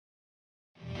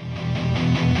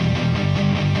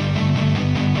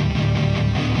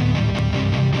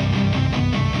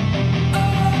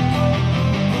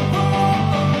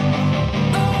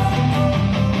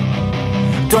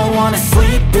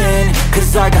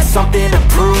lose, I got something to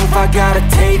prove. I gotta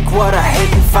take what I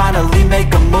hate and finally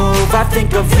make a move. I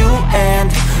think of you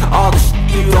and all the shit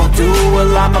you don't do.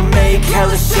 Well, I'ma make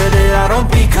hella sure that I don't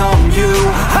become you.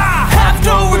 I have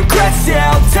no regrets,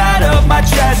 yeah, held tight up my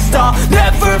chest. I'll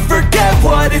never forget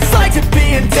what it's like to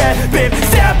be in debt. Been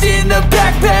stabbed in the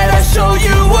back bed, I'll show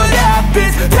you what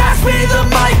happens. Pass me the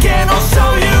mic and I'll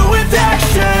show you with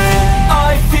action.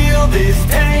 I feel this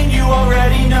pain, you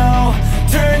already know.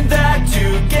 Turn that to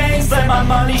gains, let my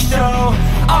money show.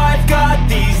 I've got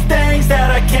these things that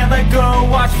I can't let go.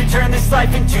 Watch me turn this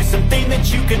life into something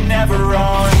that you can never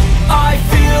own. I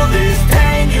feel this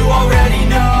pain, you already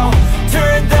know.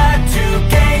 Turn that to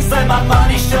gains, let my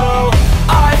money show.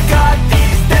 I've got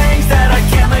these things that I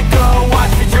can't let go.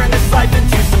 Watch me turn this life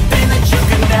into something that you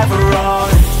can never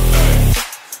own.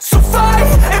 So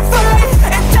fight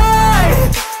and die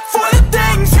for the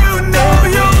things you know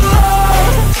you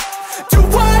love. Do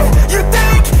what you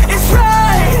think is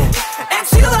right and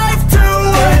see life do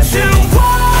what you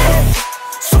want.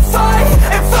 So fight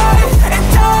and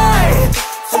die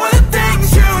for the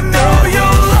things you know you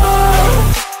love.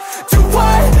 Do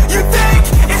what you think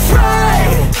is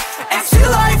right and see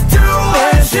life do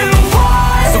what you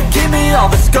want. So give me all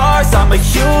the scars, I'm a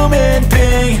human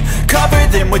being. Cover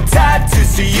them with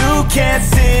tattoos so you can't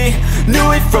see.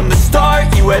 Knew it from the start,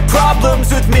 you had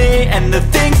problems with me and the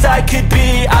things I could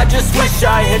be, I just wish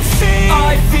I had seen.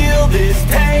 I feel this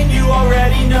pain, you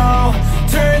already know.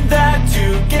 Turn that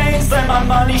to gains, let my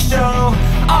money show.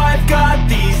 I've got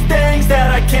these things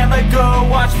that I can't let go.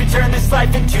 Watch me turn this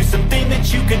life into something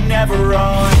that you can never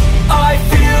own. I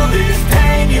feel this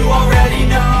pain, you already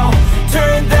know.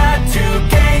 Turn that to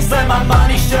gains, let my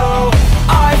money show.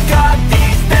 I've got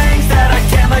these things that I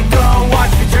can't let go.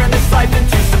 Watch me turn this life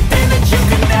into something that you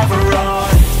can never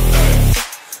own.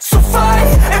 So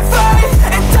fight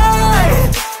and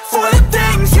die for the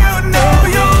things you know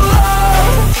you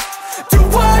love. Do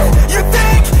what you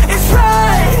think is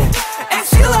right and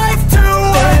see life do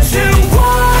what you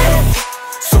want.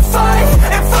 So fight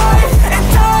and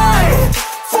die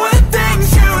for the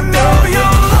things you know you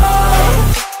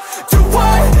love. Do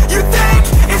what you think